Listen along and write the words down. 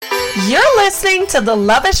You're listening to the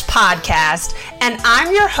Lovish Podcast, and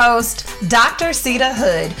I'm your host, Dr. Sita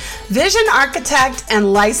Hood, vision architect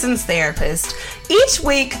and licensed therapist. Each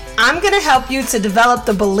week, I'm going to help you to develop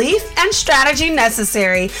the belief and strategy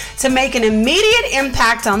necessary to make an immediate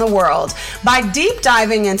impact on the world by deep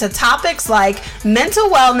diving into topics like mental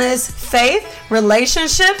wellness, faith,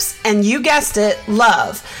 relationships, and you guessed it,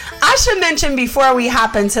 love. I should mention before we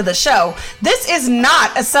hop into the show, this is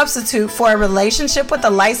not a substitute for a relationship with a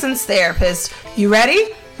licensed therapist. You ready?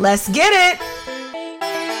 Let's get it.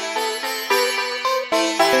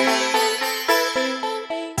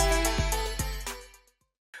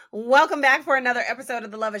 Welcome back for another episode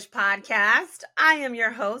of the Lovish Podcast. I am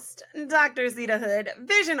your host, Dr. Zita Hood,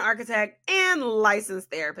 vision architect and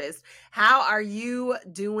licensed therapist. How are you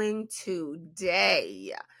doing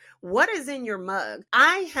today? What is in your mug?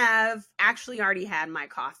 I have actually already had my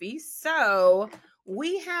coffee, so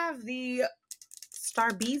we have the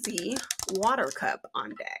Starbeezy water cup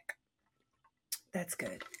on deck. That's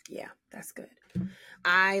good. Yeah, that's good.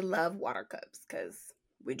 I love water cups because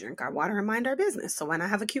we drink our water and mind our business. So why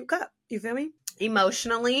not have a cute cup? You feel me?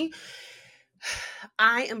 Emotionally,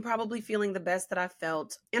 I am probably feeling the best that I've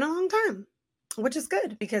felt in a long time, which is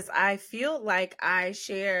good because I feel like I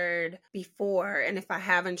shared before. And if I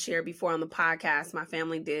haven't shared before on the podcast, my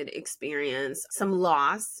family did experience some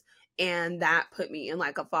loss. And that put me in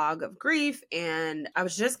like a fog of grief. And I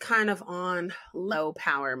was just kind of on low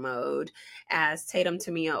power mode, as Tatum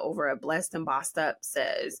Tamia over at Blessed and Bossed Up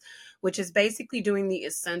says, which is basically doing the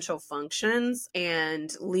essential functions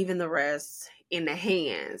and leaving the rest in the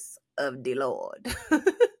hands of the Lord.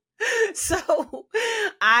 So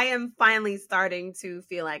I am finally starting to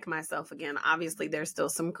feel like myself again. Obviously, there's still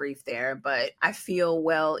some grief there, but I feel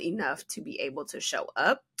well enough to be able to show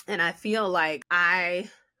up. And I feel like I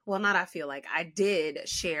did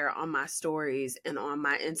share on my stories and on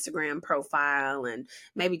my Instagram profile and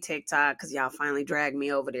maybe TikTok, because y'all finally dragged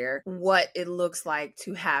me over there, what it looks like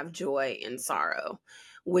to have joy in sorrow,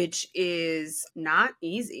 which is not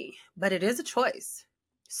easy, but it is a choice.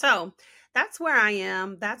 So that's where I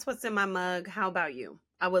am. That's what's in my mug. How about you?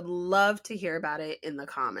 I would love to hear about it in the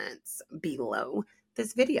comments below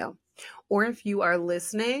this video. Or if you are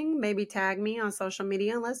listening, maybe tag me on social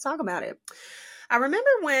media and let's talk about it. I remember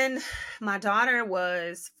when my daughter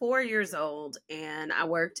was 4 years old and I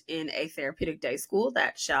worked in a therapeutic day school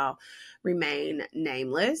that shall remain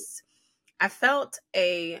nameless. I felt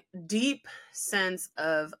a deep sense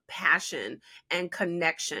of passion and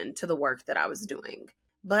connection to the work that I was doing.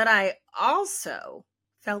 But I also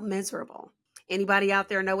felt miserable. Anybody out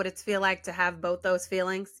there know what it's feel like to have both those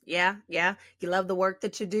feelings? Yeah. You love the work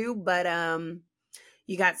that you do, but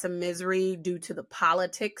you got some misery due to the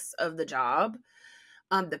politics of the job.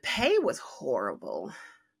 The pay was horrible.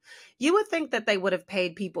 You would think that they would have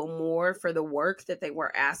paid people more for the work that they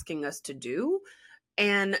were asking us to do.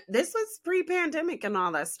 And this was pre-pandemic and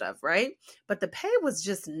all that stuff, right? But the pay was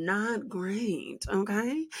just not great,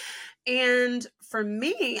 okay? And for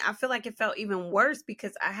me, I feel like it felt even worse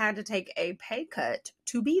because I had to take a pay cut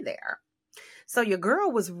to be there. So your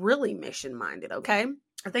girl was really mission-minded, okay?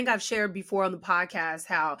 I think I've shared before on the podcast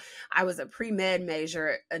how I was a pre-med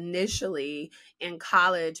major initially in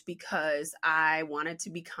college because I wanted to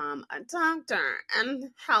become a doctor and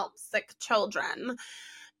help sick children.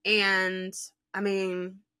 And I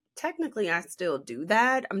mean, technically I still do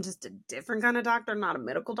that. I'm just a different kind of doctor, not a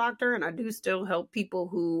medical doctor. And I do still help people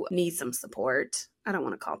who need some support. I don't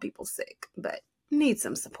want to call people sick, but need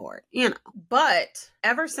some support, But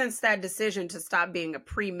ever since that decision to stop being a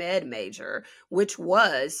pre-med major, which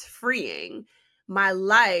was freeing, my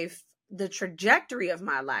life, the trajectory of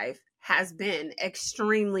my life has been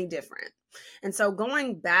extremely different. And so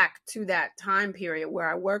going back to that time period where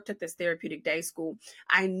I worked at this therapeutic day school,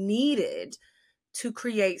 I needed to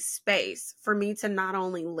create space for me to not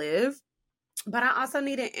only live, but I also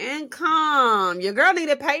needed income. Your girl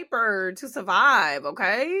needed paper to survive,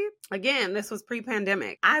 okay? Again, this was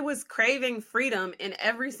pre-pandemic. I was craving freedom in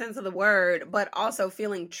every sense of the word, but also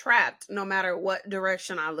feeling trapped no matter what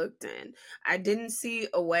direction I looked in. I didn't see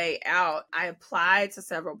a way out. I applied to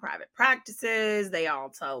several private practices. They all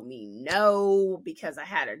told me no because I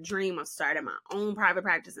had a dream of starting my own private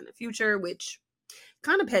practice in the future, which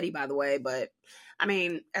kind of petty, by the way, but I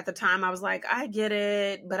mean, at the time I was like, I get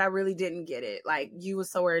it, but I really didn't get it. Like, you were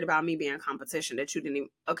so worried about me being a competition that you didn't even,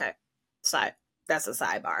 okay, that's a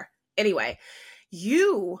sidebar. Anyway,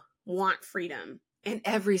 you want freedom in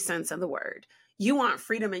every sense of the word. You want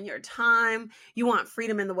freedom in your time. You want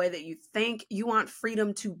freedom in the way that you think. You want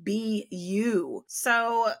freedom to be you.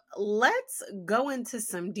 So let's go into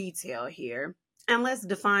some detail here And let's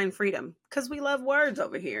define freedom because we love words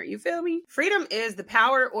over here. You feel me? Freedom is the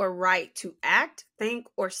power or right to act, think,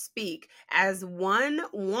 or speak as one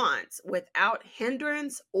wants without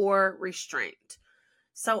hindrance or restraint.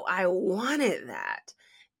 So I wanted that.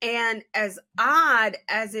 And as odd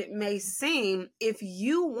as it may seem, if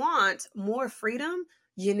you want more freedom,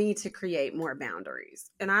 you need to create more boundaries.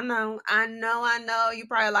 And I know, you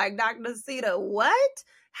probably like, Dr. Sita, what?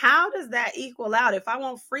 How does that equal out? If I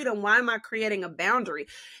want freedom, why am I creating a boundary?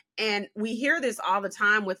 And we hear this all the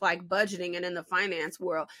time with like budgeting and in the finance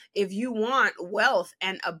world. If you want wealth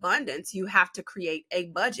and abundance, you have to create a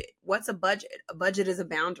budget. What's a budget? A budget is a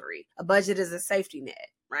boundary. A budget is a safety net,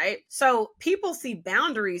 right? So people see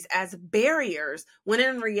boundaries as barriers when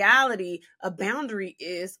in reality, a boundary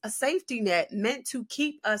is a safety net meant to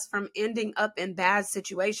keep us from ending up in bad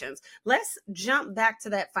situations. Let's jump back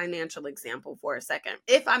to that financial example for a second.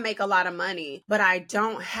 If I make a lot of money, but I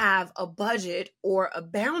don't have a budget or a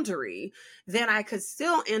boundary, then I could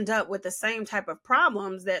still end up with the same type of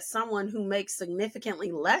problems that someone who makes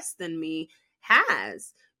significantly less than me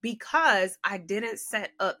has, because I didn't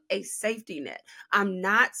set up a safety net. I'm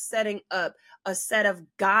not setting up a set of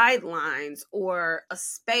guidelines or a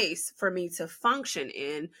space for me to function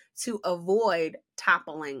in to avoid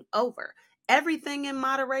toppling over. Everything in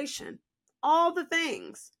moderation, all the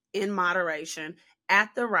things in moderation at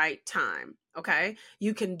the right time. Okay.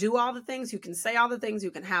 You can do all the things, you can say all the things,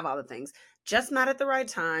 you can have all the things, just not at the right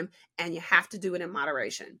time. And you have to do it in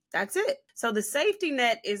moderation. That's it. So the safety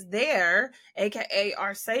net is there, AKA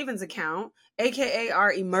our savings account, AKA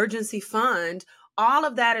our emergency fund. All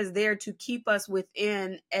of that is there to keep us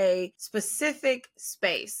within a specific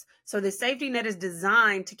space. So the safety net is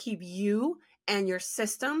designed to keep you and your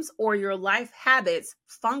systems or your life habits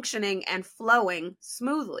functioning and flowing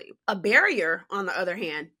smoothly. A barrier, on the other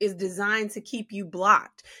hand, is designed to keep you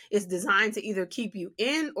blocked. It's designed to either keep you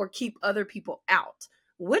in or keep other people out.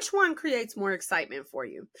 Which one creates more excitement for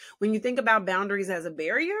you? When you think about boundaries as a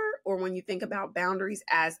barrier, or when you think about boundaries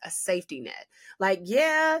as a safety net? Like,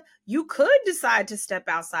 yeah, you could decide to step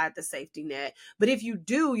outside the safety net, but if you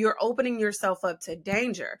do, you're opening yourself up to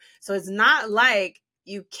danger. So it's not like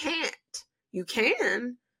you can't. You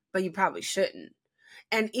can, but you probably shouldn't.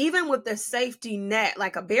 And even with the safety net,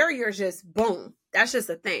 like a barrier is just boom. That's just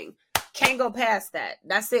a thing. Can't go past that.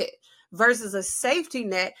 That's it. Versus a safety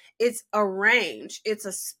net, it's a range. It's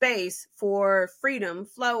a space for freedom,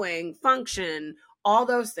 flowing, function, all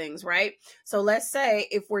those things, right? So let's say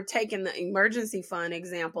if we're taking the emergency fund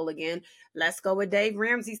example again, let's go with Dave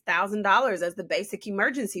Ramsey's $1,000 as the basic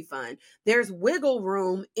emergency fund. There's wiggle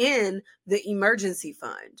room in the emergency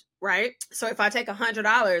fund, right? So if I take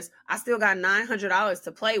 $100, I still got $900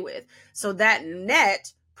 to play with. So that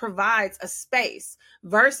net provides a space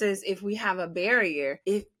versus if we have a barrier,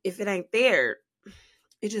 if it ain't there,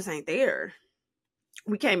 it just ain't there.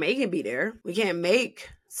 We can't make it be there. We can't make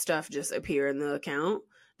stuff just appear in the account.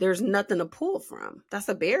 There's nothing to pull from. That's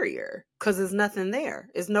a barrier because there's nothing there.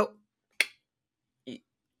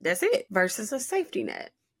 That's it. Versus a safety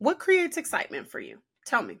net. What creates excitement for you?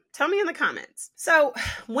 Tell me in the comments. So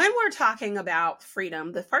when we're talking about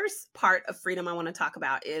freedom, the first part of freedom I want to talk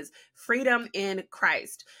about is freedom in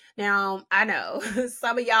Christ. Now, I know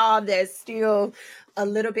some of y'all that's still a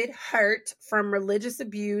little bit hurt from religious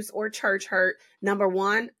abuse or church hurt. Number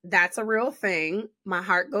one, that's a real thing. My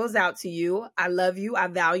heart goes out to you. I love you. I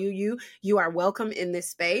value you. You are welcome in this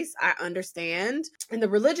space. I understand. And the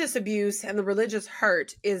religious abuse and the religious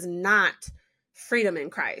hurt is not freedom in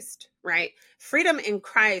Christ, right? Freedom in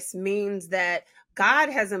Christ means that God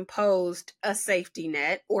has imposed a safety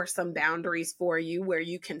net or some boundaries for you where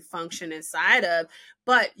you can function inside of,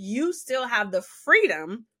 but you still have the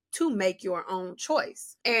freedom to make your own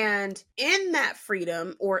choice. And in that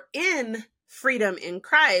freedom, or in freedom in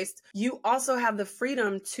Christ, you also have the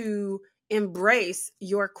freedom to embrace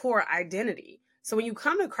your core identity. So when you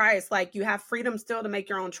come to Christ, like, you have freedom still to make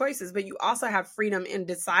your own choices, but you also have freedom in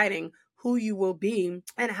deciding who you will be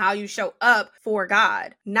and how you show up for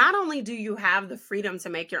God. Not only do you have the freedom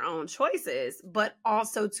to make your own choices, but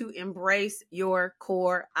also to embrace your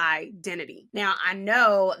core identity. Now, I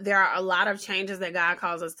know there are a lot of changes that God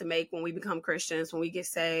calls us to make when we become Christians, when we get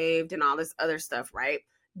saved and all this other stuff, right?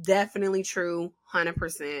 Definitely true,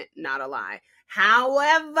 100%, not a lie.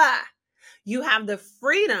 However, you have the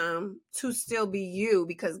freedom to still be you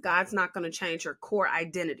because God's not going to change your core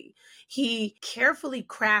identity. He carefully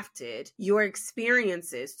crafted your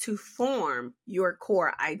experiences to form your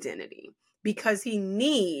core identity because he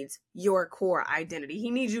needs your core identity. He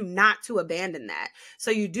needs you not to abandon that. So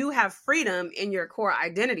you do have freedom in your core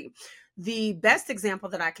identity. The best example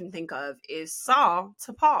that I can think of is Saul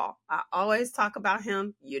to Paul. I always talk about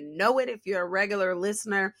him. You know it if you're a regular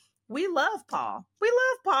listener. We love Paul. We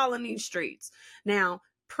love Paul in these streets. Now,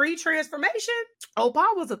 pre-transformation, Paul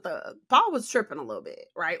was a thug. Paul was tripping a little bit,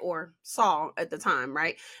 right? Or Saul at the time,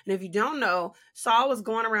 right? And if you don't know, Saul was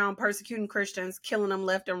going around persecuting Christians, killing them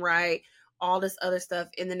left and right, all this other stuff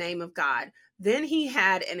in the name of God. Then he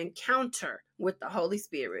had an encounter with the Holy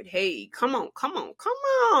Spirit. Hey, come on, come on, come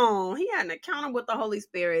on. He had an encounter with the Holy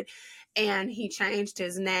Spirit, and he changed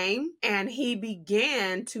his name, and he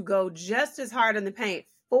began to go just as hard in the paint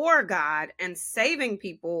for God and saving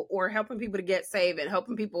people, or helping people to get saved and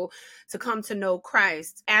helping people to come to know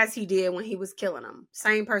Christ, as he did when he was killing them.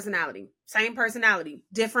 Same personality,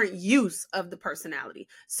 different use of the personality.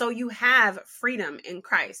 So you have freedom in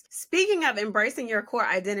Christ. Speaking of embracing your core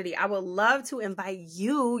identity, I would love to invite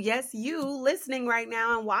you, yes, you listening right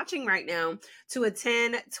now and watching right now, to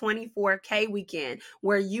attend 24K weekend,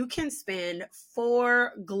 where you can spend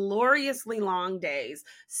 4 gloriously long days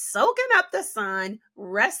soaking up the sun,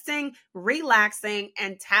 resting, relaxing,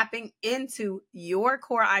 and tapping into your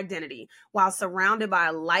core identity while surrounded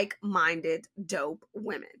by like-minded dope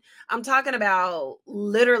women. I'm talking about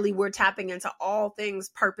literally we're tapping into all things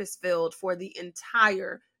purpose-filled for the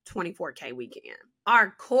entire 24K weekend.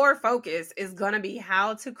 Our core focus is going to be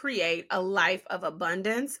how to create a life of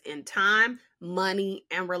abundance in time, money,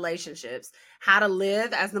 and relationships, how to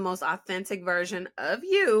live as the most authentic version of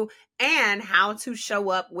you, and how to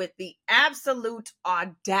show up with the absolute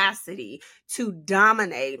audacity to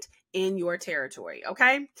dominate in your territory,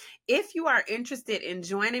 okay? If you are interested in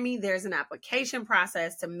joining me, there's an application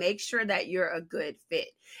process to make sure that you're a good fit.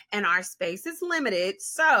 And our space is limited,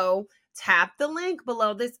 so tap the link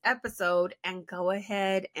below this episode and go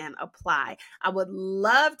ahead and apply. I would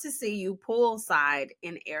love to see you poolside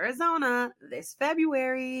in Arizona this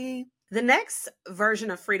February. The next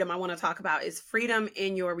version of freedom I want to talk about is freedom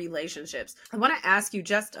in your relationships. I want to ask you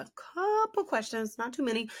just a couple questions, not too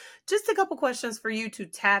many, just a couple questions for you to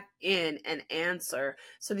tap in and answer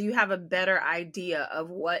so that you have a better idea of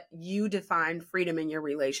what you define freedom in your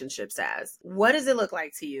relationships as. What does it look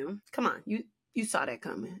like to you? Come on, you saw that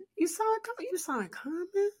coming. You saw it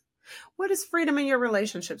coming. What does freedom in your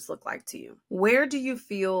relationships look like to you? Where do you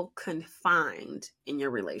feel confined in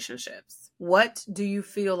your relationships? What do you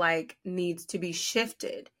feel like needs to be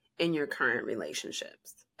shifted in your current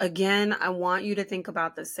relationships? Again, I want you to think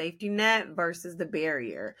about the safety net versus the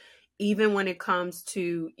barrier, even when it comes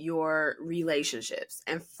to your relationships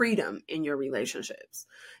and freedom in your relationships.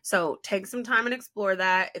 So take some time and explore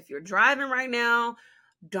that. If you're driving right now,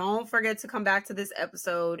 don't forget to come back to this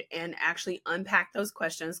episode and actually unpack those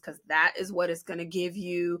questions, because that is what is going to give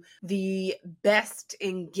you the best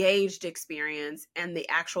engaged experience and the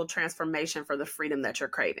actual transformation for the freedom that you're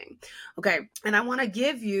craving. Okay. And I want to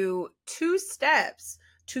give you 2 steps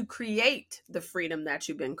to create the freedom that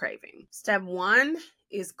you've been craving. Step 1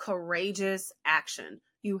 is courageous action.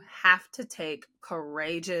 You have to take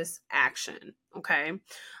courageous action. Okay.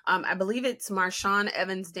 I believe it's Marshawn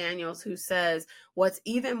Evans Daniels who says what's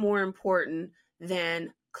even more important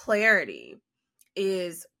than clarity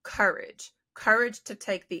is courage. Courage to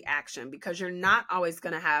take the action, because you're not always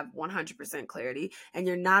going to have 100% clarity and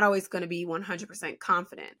you're not always going to be 100%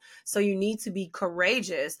 confident. So you need to be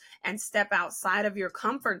courageous and step outside of your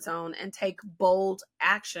comfort zone and take bold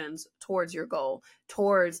actions towards your goal,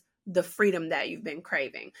 towards the freedom that you've been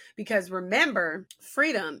craving. Because remember,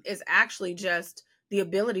 freedom is actually just the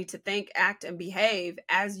ability to think, act, and behave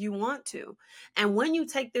as you want to. And when you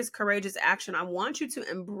take this courageous action, I want you to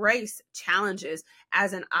embrace challenges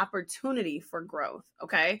as an opportunity for growth,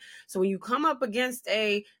 okay? So when you come up against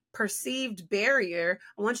a perceived barrier,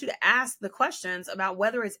 I want you to ask the questions about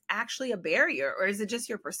whether it's actually a barrier, or is it just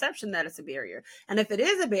your perception that it's a barrier? And if it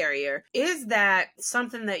is a barrier, is that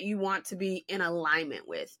something that you want to be in alignment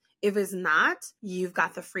with? If it's not, you've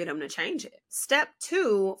got the freedom to change it. Step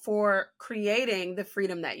 2 for creating the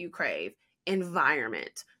freedom that you crave: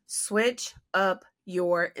 environment. Switch up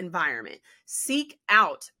your environment. Seek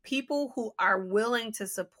out people who are willing to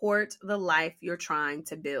support the life you're trying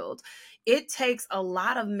to build. It takes a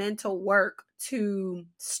lot of mental work to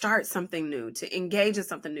start something new, to engage in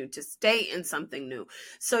something new, to stay in something new.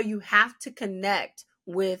 So you have to connect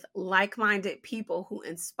with like-minded people who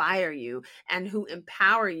inspire you and who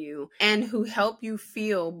empower you and who help you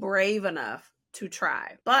feel brave enough to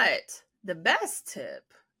try. But the best tip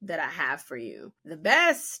that I have for you, the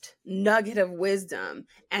best nugget of wisdom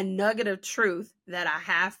and nugget of truth that I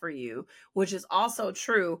have for you, which is also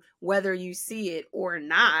true whether you see it or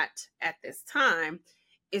not at this time,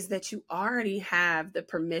 is that you already have the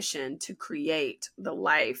permission to create the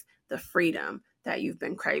life, the freedom that you've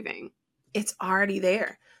been craving. It's already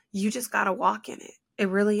there. You just got to walk in it. It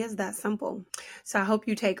really is that simple. So I hope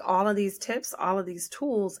you take all of these tips, all of these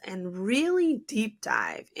tools, and really deep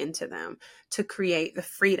dive into them to create the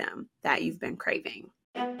freedom that you've been craving.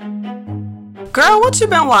 Girl, what you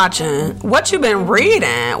been watching? What you been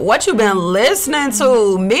reading? What you been listening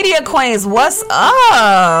to? Media Queens, what's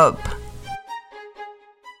up?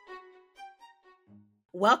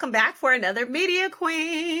 Welcome back for another Media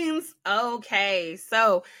Queens. Okay,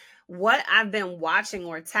 so what I've been watching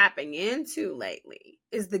or tapping into lately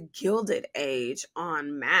is the Gilded Age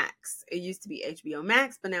on Max. It used to be HBO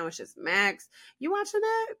Max, but now it's just Max. You watching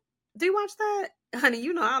that? Do you watch that? Honey,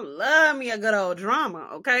 you know I love me a good old drama,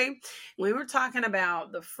 okay? When we're talking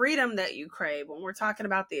about the freedom that you crave, when we're talking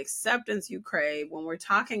about the acceptance you crave, when we're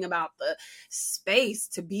talking about the space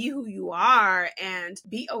to be who you are and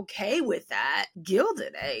be okay with that,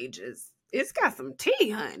 Gilded Age it's got some tea,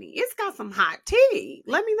 honey. It's got some hot tea.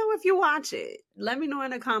 Let me know if you watch it. Let me know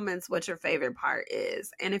in the comments what your favorite part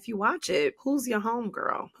is. And if you watch it, who's your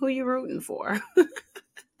homegirl? Who you rooting for?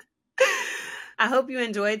 I hope you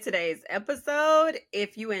enjoyed today's episode.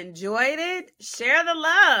 If you enjoyed it, share the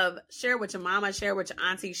love. Share with your mama, share with your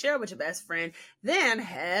auntie, share with your best friend. Then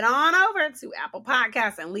head on over to Apple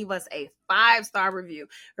Podcasts and leave us a 5-star review.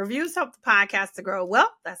 Reviews help the podcast to grow. Well,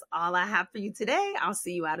 that's all I have for you today. I'll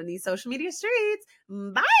see you out in these social media streets.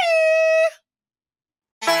 Bye.